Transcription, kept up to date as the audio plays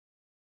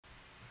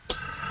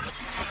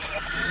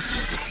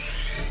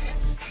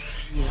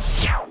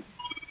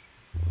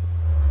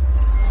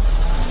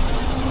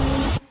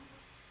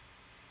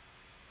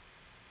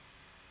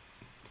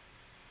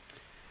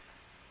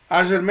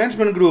Azure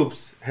Management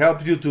Groups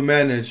help you to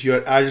manage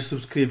your Azure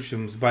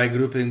subscriptions by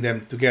grouping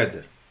them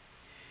together.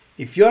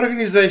 If your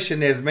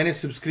organization has many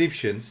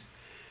subscriptions,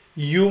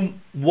 you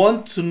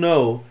want to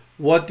know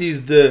what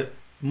is the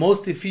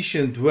most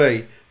efficient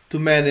way to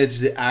manage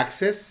the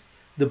access,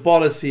 the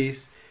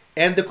policies,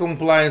 and the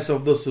compliance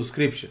of those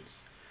subscriptions.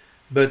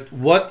 But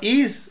what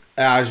is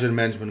Azure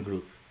Management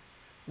Group?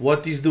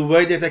 What is the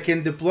way that I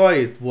can deploy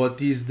it?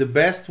 What is the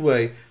best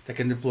way that I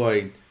can deploy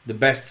it? The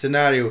best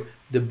scenario,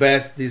 the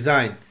best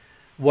design?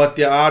 What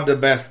are the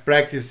best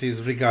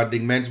practices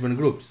regarding management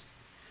groups?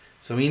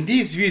 So in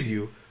this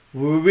video,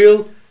 we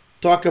will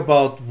talk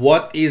about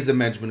what is the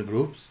management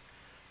groups,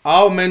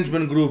 how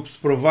management groups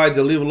provide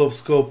a level of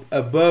scope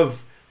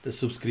above the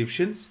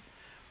subscriptions,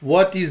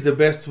 what is the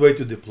best way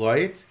to deploy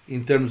it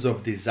in terms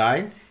of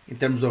design, in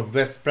terms of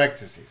best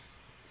practices.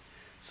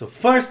 So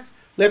first,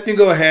 let me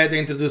go ahead and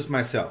introduce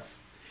myself.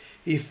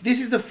 If this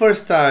is the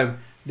first time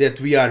that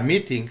we are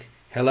meeting,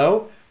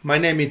 hello, my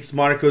name is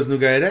Marcos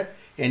Nogueira,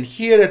 and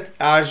here at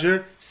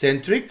Azure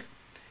Centric,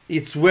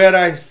 it's where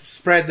I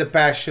spread the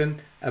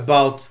passion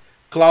about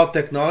cloud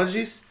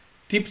technologies,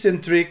 tips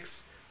and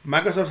tricks,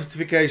 Microsoft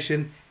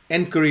certification,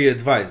 and career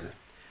advisor.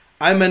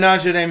 I'm an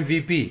Azure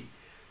MVP,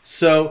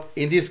 so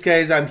in this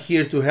case, I'm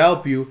here to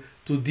help you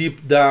to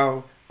deep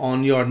down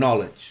on your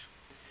knowledge.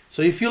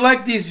 So if you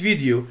like this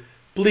video,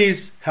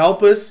 please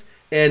help us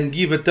and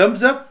give a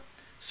thumbs up,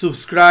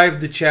 subscribe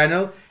the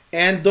channel,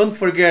 and don't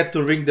forget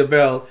to ring the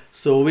bell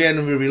so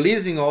when we're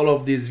releasing all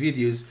of these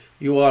videos,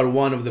 you are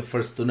one of the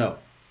first to know.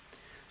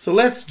 So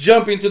let's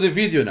jump into the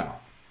video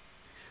now.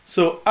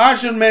 So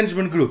Azure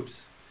Management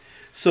Groups.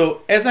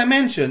 So as I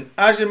mentioned,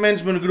 Azure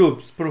Management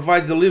Groups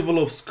provides a level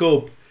of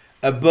scope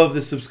above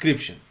the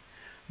subscription.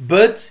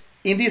 But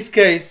in this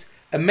case,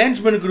 a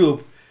management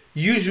group,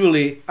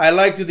 usually I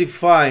like to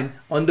define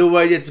on the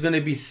way that's going to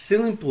be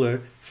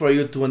simpler for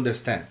you to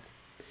understand.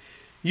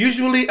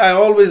 Usually I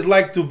always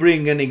like to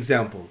bring an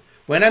example.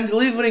 When I'm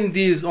delivering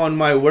these on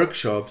my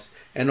workshops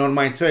and on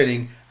my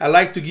training, I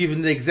like to give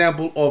an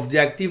example of the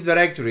Active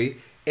Directory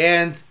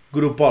and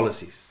group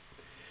policies.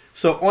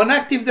 So on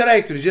Active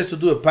Directory, just to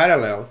do a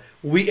parallel,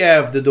 we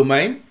have the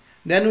domain,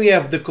 then we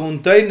have the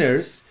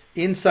containers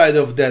inside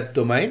of that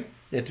domain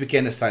that we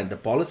can assign the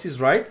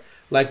policies, right?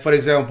 Like for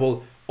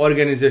example,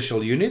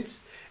 organizational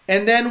units.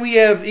 And then we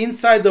have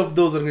inside of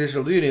those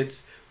organizational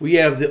units, we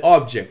have the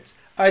objects,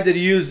 either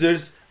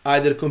users,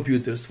 either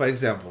computers, for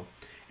example.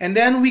 And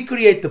then we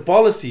create the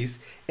policies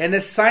and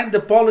assign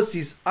the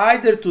policies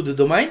either to the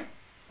domain,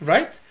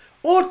 right?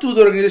 Or to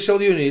the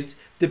organizational unit,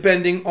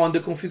 depending on the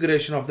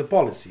configuration of the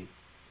policy,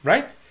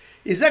 right?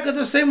 Exactly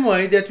the same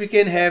way that we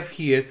can have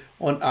here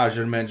on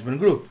Azure Management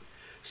Group.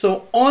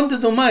 So on the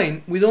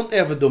domain, we don't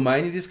have a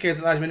domain. In this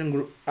case, on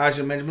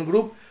Azure Management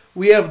Group,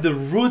 we have the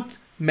root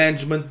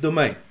management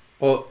domain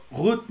or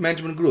root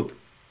management group.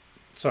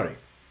 Sorry.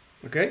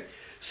 Okay.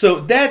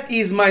 So that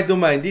is my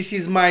domain. This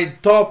is my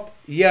top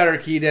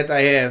hierarchy that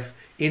I have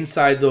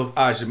inside of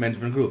Azure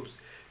Management Groups.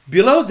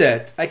 Below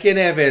that, I can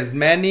have as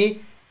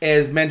many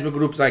as management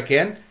groups I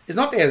can. It's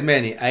not as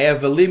many. I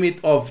have a limit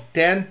of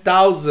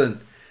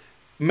 10,000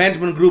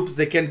 management groups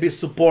that can be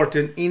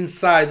supported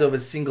inside of a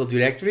single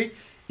directory.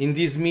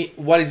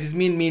 What does this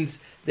mean?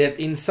 Means that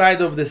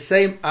inside of the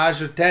same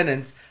Azure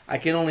tenant, I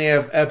can only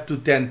have up to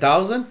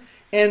 10,000,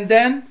 and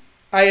then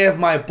I have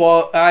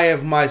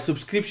my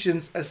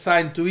subscriptions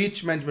assigned to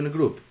each management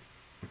group.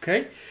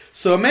 Okay,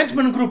 so a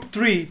management group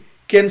 3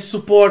 can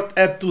support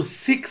up to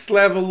 6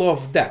 level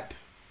of depth.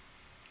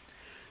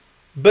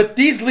 But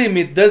this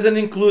limit doesn't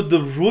include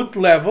the root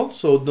level,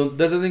 so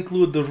doesn't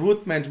include the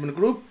root management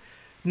group,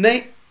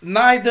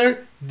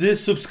 neither the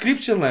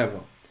subscription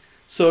level.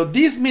 So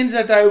this means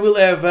that I will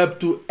have up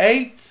to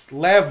 8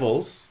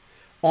 levels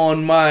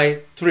on my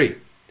tree.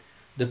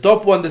 The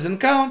top one doesn't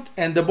count,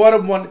 and the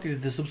bottom one, that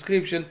is the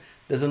subscription,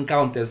 doesn't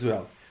count as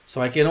well.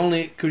 So I can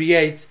only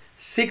create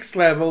 6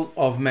 levels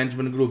of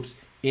management groups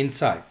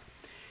inside.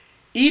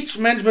 Each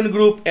management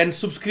group and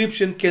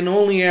subscription can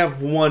only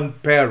have one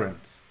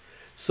parent.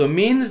 So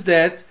means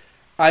that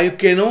I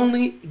can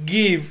only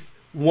give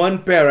one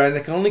parent. I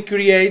can only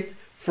create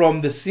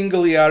from the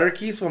single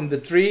hierarchies, from the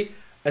tree,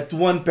 at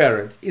one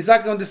parent.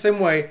 Exactly the same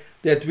way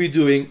that we're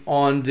doing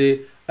on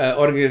the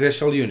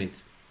organizational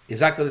unit.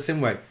 Exactly the same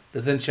way.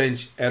 Doesn't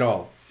change at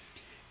all.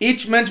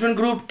 Each management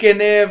group can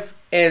have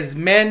as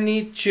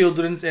many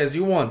children as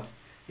you want.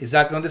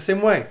 Exactly the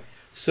same way.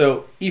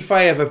 So if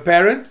I have a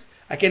parent,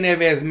 I can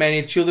have as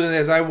many children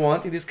as I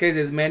want. In this case,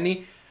 as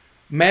many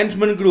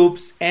management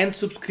groups and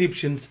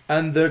subscriptions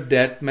under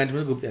that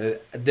management group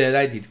that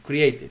I did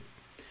create it.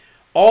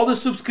 All the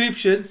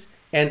subscriptions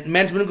and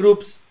management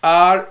groups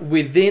are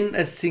within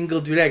a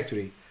single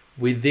directory,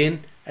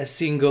 within a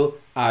single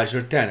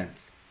Azure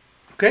tenant.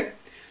 Okay?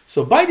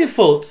 So by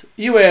default,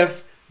 you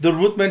have the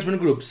root management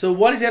group. So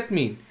what does that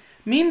mean?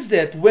 Means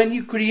that when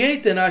you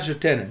create an Azure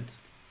tenant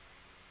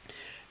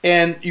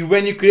and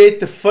when you create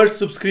the first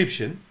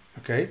subscription,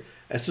 okay,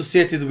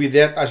 associated with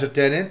that Azure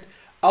tenant,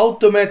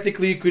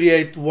 automatically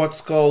create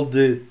what's called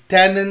the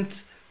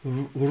tenant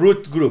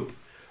root group,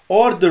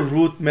 or the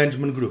root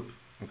management group.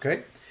 Okay,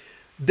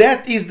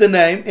 that is the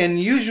name, and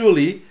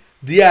usually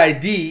the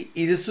ID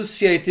is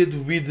associated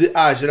with the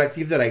Azure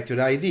Active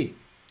Directory ID.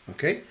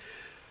 Okay,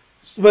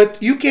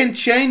 but you can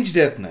change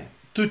that name.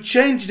 To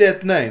change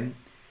that name,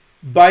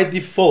 by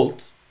default,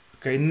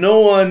 okay, no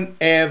one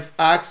have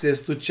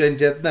access to change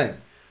that name.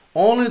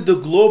 Only the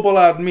global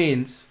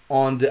admins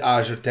on the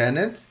Azure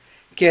tenant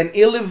can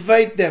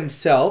elevate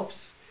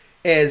themselves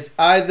as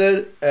either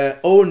an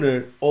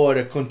owner or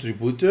a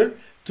contributor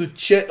to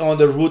on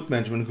the root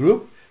management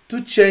group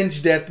to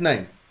change that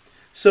name.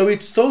 So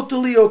it's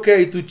totally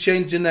okay to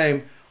change the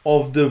name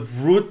of the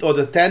root or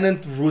the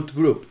tenant root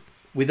group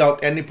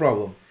without any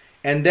problem.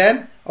 And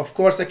then, of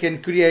course, I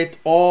can create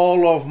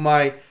all of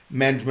my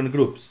management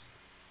groups.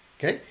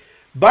 Okay?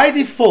 By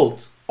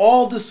default,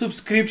 all the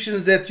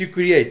subscriptions that you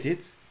created,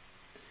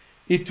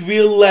 it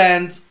will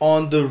land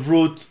on the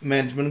root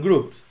management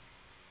group.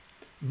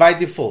 By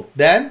default.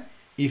 Then,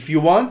 if you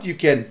want, you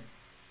can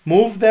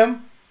move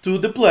them to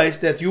the place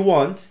that you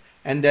want,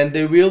 and then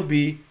they will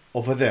be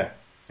over there.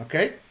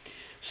 Okay?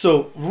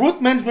 So,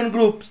 root management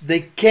groups,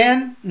 they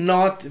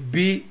cannot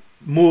be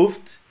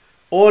moved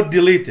or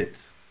deleted,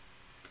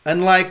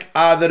 unlike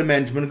other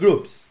management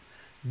groups.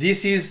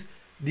 This is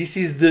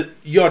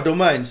your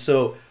domain.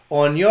 So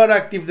on your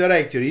Active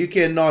Directory, you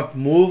cannot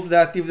move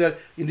the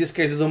in this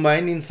case the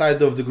domain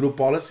inside of the group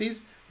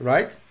policies,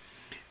 right?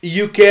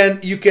 You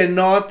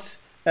cannot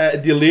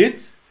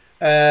delete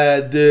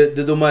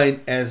the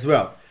domain as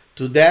well.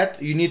 To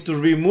that, you need to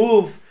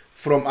remove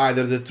from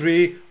either the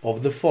tree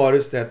of the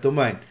forest that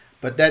domain.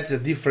 But that's a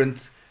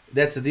different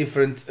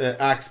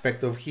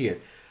aspect of here.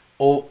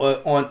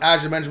 On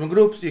Azure Management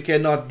Groups, you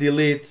cannot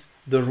delete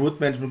the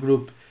root management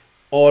group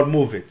or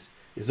move it.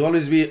 It's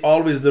always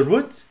the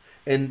root,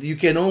 and you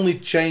can only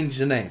change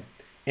the name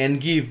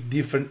and give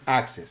different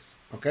access.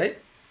 Okay?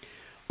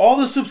 All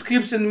the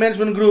subscription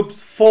management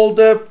groups fold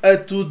up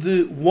to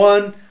the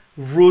one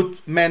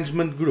root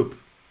management group.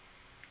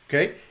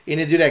 Okay? In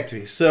a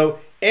directory. So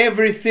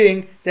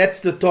everything, that's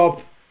the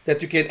top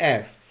that you can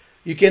have.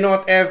 You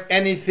cannot have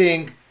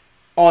anything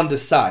on the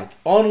side,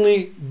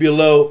 only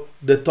below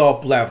the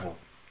top level.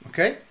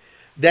 Okay,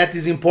 that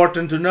is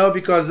important to know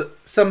because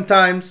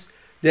sometimes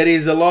there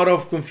is a lot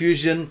of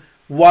confusion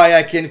why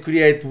I can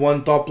create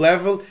one top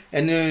level,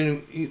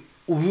 and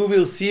we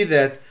will see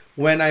that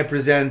when I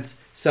present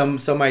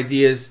some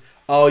ideas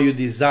how you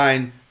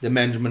design the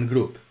management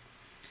group.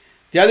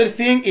 The other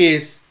thing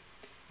is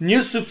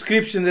new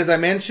subscriptions, as I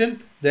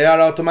mentioned, they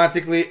are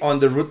automatically on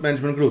the root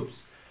management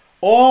groups.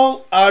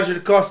 All Azure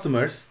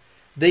customers,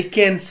 they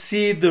can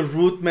see the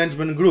root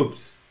management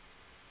groups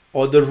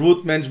or the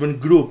root management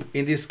group.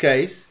 In this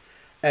case,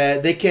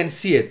 they can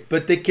see it,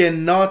 but they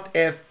cannot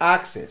have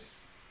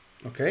access.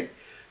 Okay,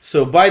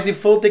 so by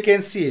default they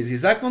can see it. It's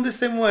exactly on the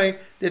same way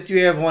that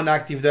you have on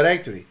Active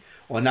Directory.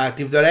 On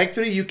Active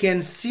Directory you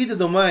can see the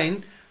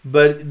domain,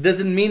 but it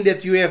doesn't mean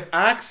that you have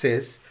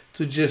access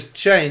to just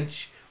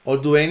change or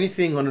do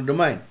anything on the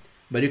domain,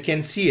 but you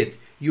can see it.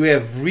 You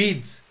have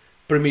read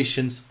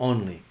permissions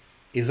only.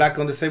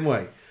 Exactly on the same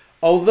way.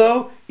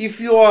 Although if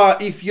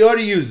your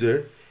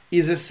user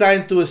is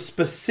assigned to a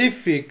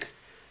specific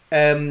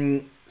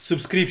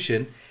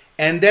subscription,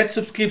 and that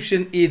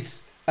subscription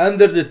is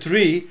under the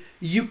tree,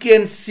 you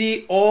can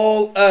see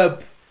all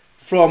up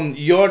from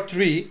your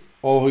tree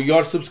or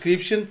your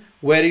subscription,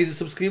 where is the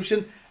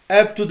subscription,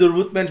 up to the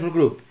root management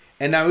group.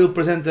 And I will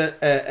present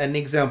an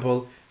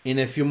example in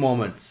a few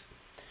moments.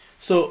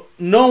 So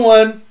no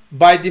one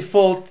by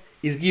default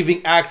is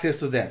giving access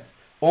to that.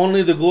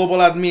 Only the global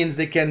admins,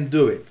 they can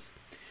do it.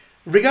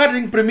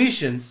 Regarding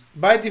permissions,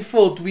 by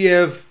default we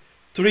have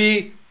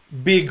three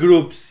big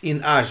groups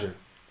in Azure,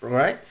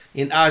 right?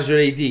 In Azure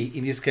AD,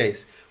 in this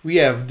case, we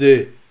have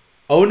the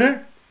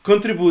owner,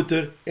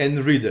 contributor,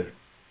 and reader.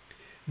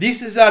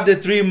 These are the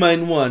three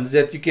main ones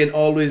that you can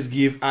always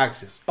give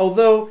access.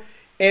 Although,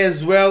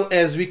 as well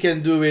as we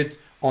can do it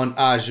on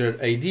Azure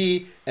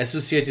AD,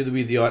 associated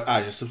with your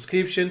Azure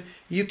subscription,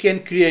 you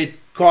can create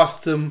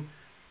custom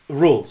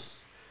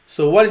rules.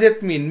 So what does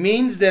that mean? It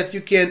means that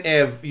you can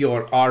have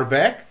your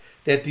RBAC,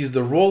 that is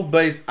the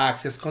role-based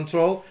access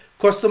control,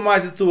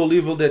 customize it to a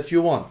level that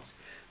you want.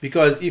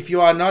 Because if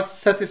you are not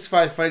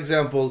satisfied, for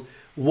example,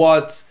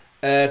 what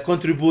a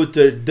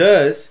contributor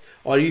does,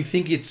 or you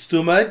think it's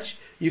too much,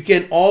 you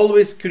can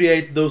always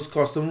create those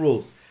custom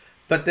rules.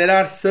 But there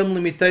are some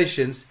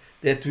limitations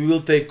that we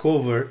will take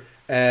over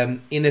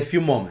in a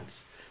few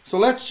moments. So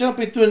let's jump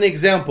into an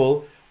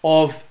example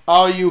of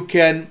how you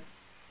can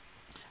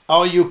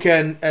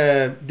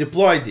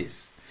deploy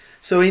this.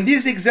 So in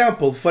this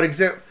example, for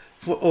example,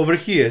 over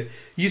here,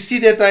 you see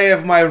that I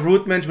have my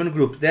root management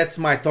group. That's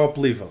my top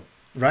level,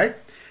 right?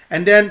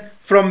 And then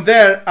from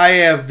there, I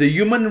have the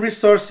human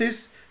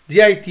resources,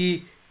 the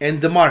IT,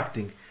 and the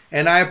marketing.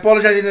 And I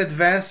apologize in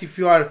advance if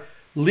you are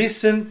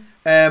listening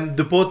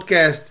the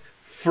podcast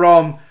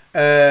from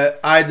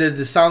either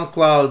the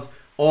SoundCloud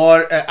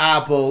or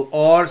Apple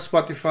or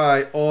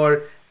Spotify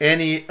or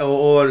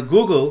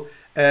Google.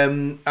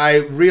 I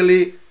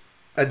really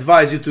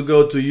advise you to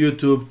go to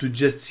YouTube to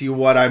just see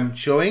what I'm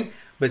showing.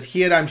 But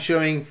here I'm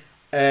showing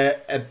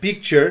a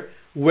picture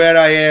where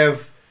I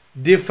have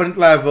different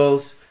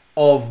levels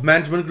of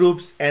management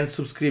groups and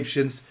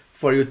subscriptions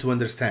for you to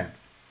understand.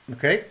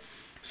 Okay,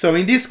 so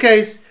in this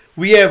case,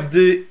 we have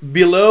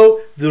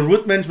below the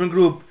root management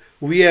group,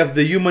 we have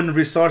the human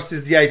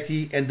resources, the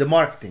IT, and the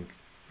marketing,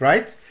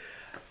 right?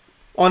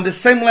 On the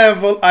same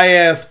level, I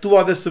have two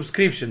other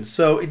subscriptions.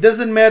 So it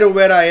doesn't matter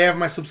where I have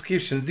my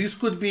subscriptions. This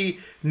could be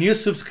new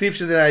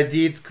subscriptions that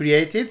I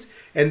created,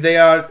 and they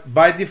are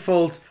by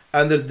default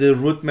under the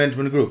root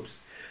management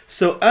groups.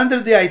 So under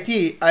the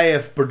IT, I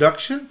have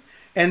production.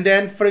 And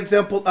then, for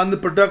example, under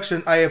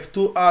production, I have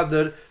two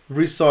other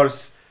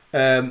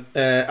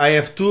I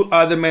have two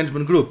other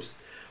management groups.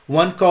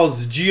 One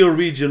called Geo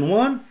Region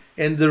 1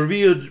 and the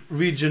Rio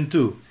Region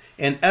 2.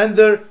 And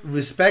under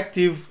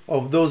respective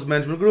of those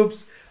management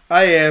groups,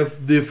 I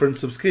have different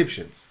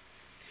subscriptions.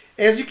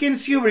 As you can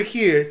see over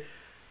here,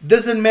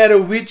 doesn't matter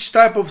which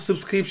type of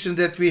subscription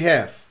that we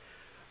have.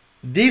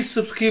 These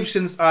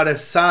subscriptions are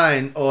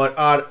assigned or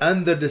are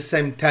under the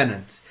same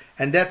tenant.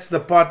 And that's the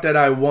part that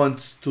I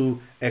want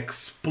to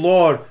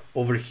explore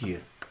over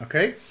here.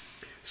 Okay?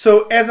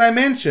 So as I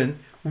mentioned,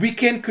 we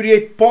can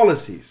create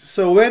policies.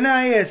 So when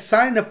I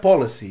assign a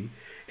policy,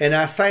 and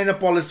I assign a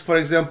policy, for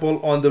example,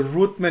 on the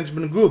root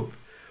management group,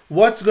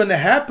 what's going to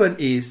happen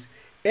is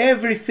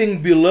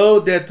everything below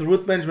that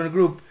root management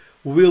group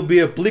will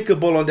be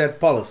applicable on that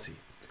policy.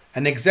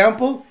 An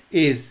example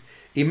is,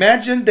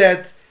 imagine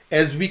that,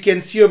 as we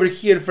can see over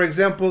here, for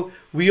example,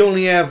 we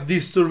only have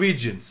these two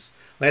regions.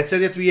 Let's say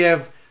that we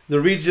have the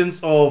regions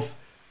of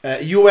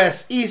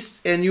US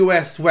East and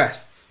US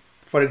West,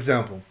 for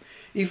example.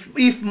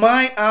 If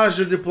my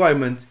Azure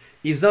deployment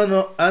is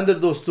under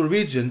those two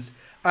regions,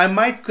 I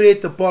might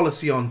create a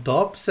policy on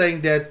top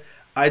saying that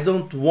I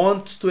don't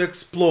want to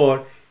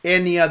explore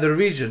any other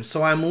region.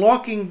 So I'm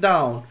locking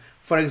down,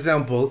 for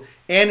example,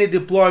 any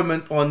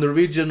deployment on the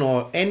region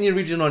or any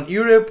region on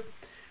Europe,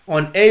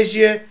 on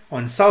Asia,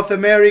 on South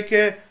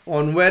America,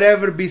 on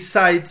wherever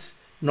besides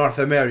North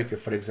America,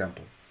 for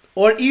example.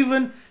 Or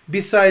even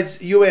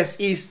besides US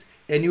East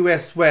and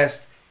US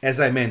West, as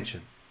I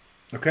mentioned.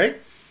 Okay?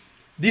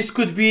 This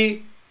could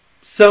be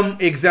some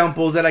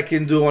examples that I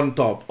can do on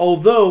top.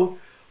 Although,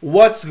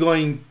 what's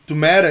going to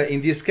matter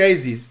in this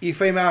case is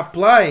if I'm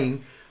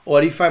applying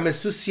or if I'm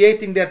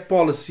associating that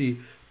policy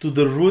to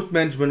the root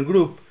management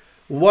group,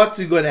 what's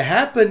going to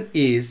happen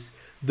is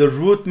the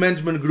root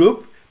management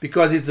group,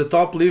 because it's the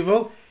top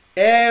level,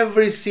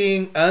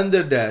 everything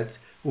under that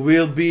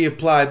will be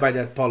applied by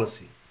that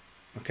policy.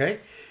 Okay?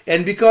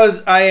 And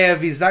because I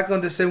have exactly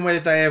the same way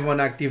that I have on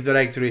Active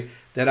Directory,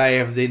 that I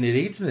have the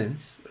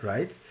inheritance,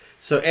 right?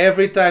 So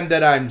every time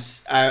that I'm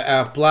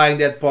applying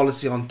that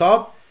policy on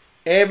top,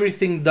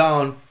 everything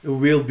down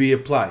will be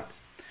applied.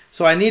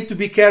 So I need to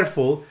be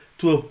careful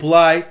to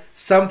apply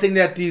something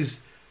that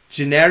is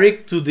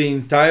generic to the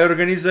entire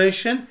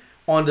organization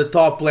on the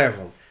top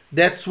level.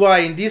 That's why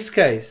in this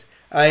case,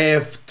 I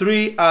have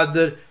three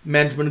other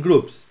management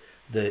groups: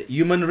 the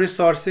human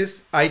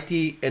resources,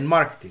 IT, and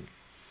marketing.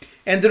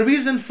 And the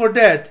reason for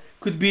that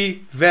could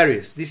be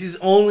various. This is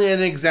only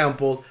an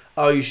example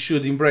how you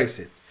should embrace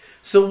it.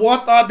 So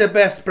what are the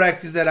best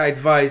practices that I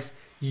advise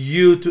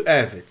you to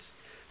have it?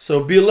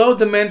 So below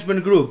the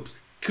management groups,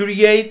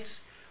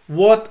 create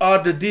what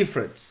are the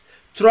difference.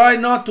 Try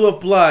not to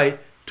apply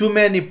too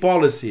many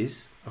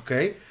policies,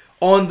 okay,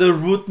 on the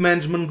root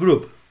management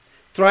group.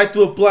 Try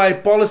to apply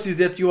policies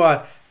that you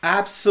are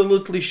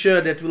absolutely sure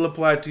that will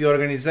apply to your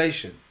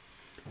organization.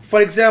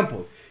 For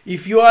example,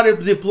 if you are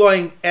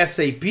deploying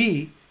SAP,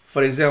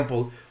 for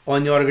example,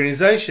 on your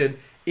organization,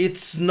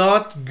 it's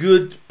not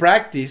good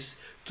practice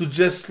to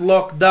just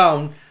lock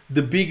down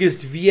the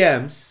biggest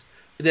VMs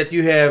that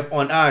you have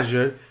on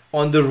Azure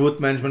on the root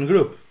management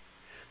group.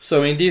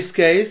 So in this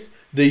case,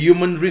 the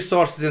human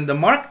resources and the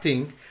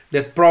marketing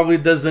that probably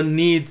doesn't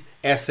need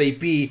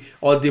SAP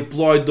or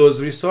deploy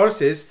those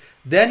resources,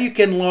 then you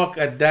can lock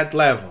at that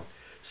level.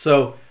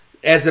 So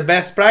as a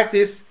best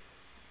practice,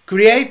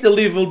 create a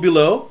level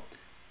below.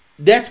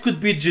 That could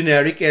be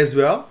generic as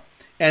well.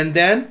 And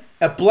then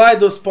apply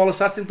those policies,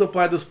 starting to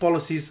apply those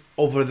policies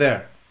over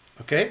there.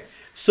 Okay?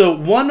 So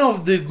one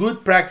of the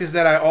good practice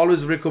that I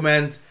always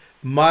recommend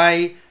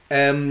my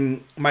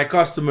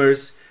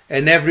customers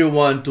and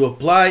everyone to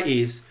apply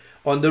is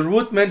on the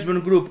root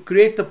management group,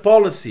 create a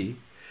policy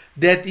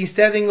that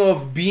instead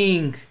of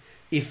being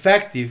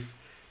effective,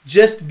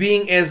 just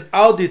being as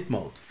audit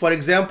mode. For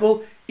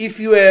example, if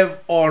you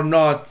have or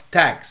not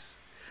tags,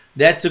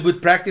 that's a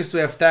good practice to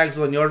have tags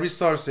on your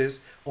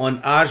resources on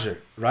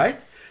Azure,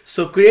 right?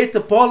 So create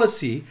a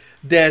policy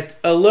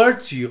that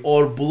alerts you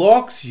or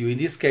blocks you, in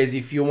this case,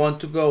 if you want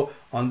to go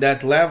on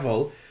that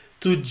level,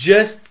 to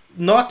just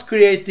not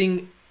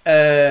creating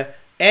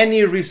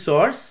any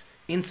resource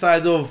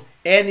inside of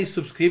any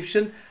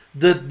subscription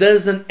that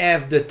doesn't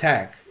have the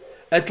tag.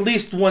 At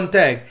least one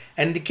tag.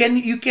 And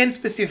you can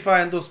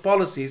specify in those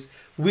policies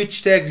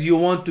which tags you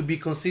want to be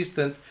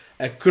consistent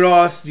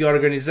across the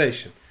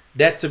organization.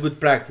 That's a good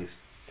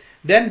practice.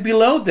 Then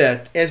below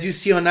that, as you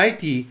see on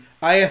IT,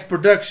 I have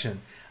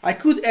production. I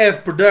could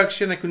have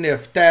production, I could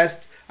have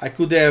test, I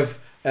could have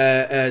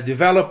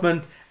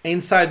development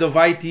inside of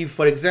IT,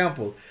 for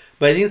example.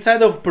 But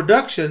inside of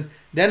production,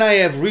 then I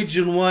have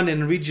region 1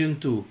 and region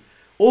 2.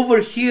 Over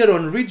here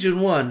on region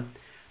 1,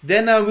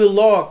 then I will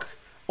lock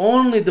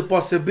only the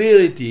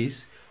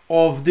possibilities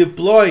of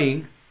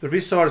deploying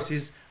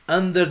resources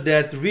under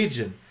that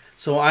region.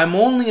 So I'm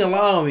only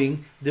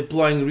allowing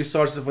deploying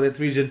resources for that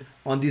region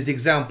on this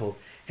example.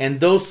 And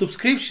those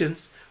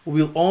subscriptions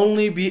will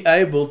only be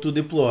able to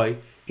deploy,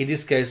 in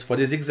this case, for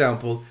this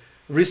example,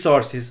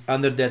 resources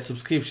under that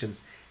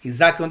subscriptions.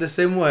 Exactly on the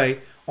same way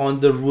on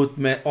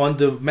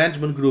the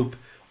management group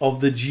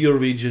of the geo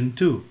region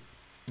 2.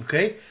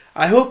 Okay?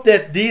 I hope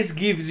that this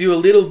gives you a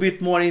little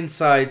bit more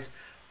insight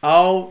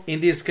how,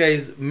 in this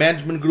case,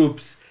 management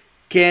groups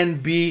can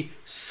be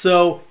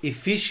so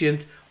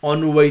efficient on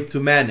the way to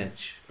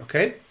manage.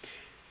 Okay?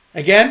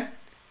 Again,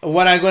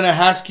 what I'm going to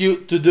ask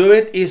you to do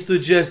it is to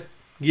just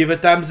give a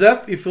thumbs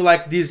up if you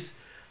like this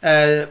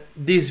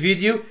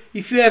video.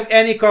 If you have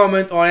any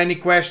comment or any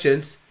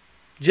questions,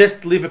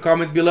 just leave a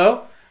comment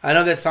below. I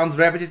know that sounds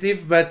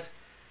repetitive, but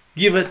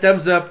give a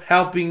thumbs up,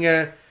 helping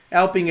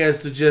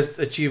us to just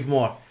achieve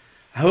more.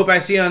 I hope I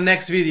see you on the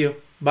next video.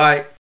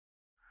 Bye.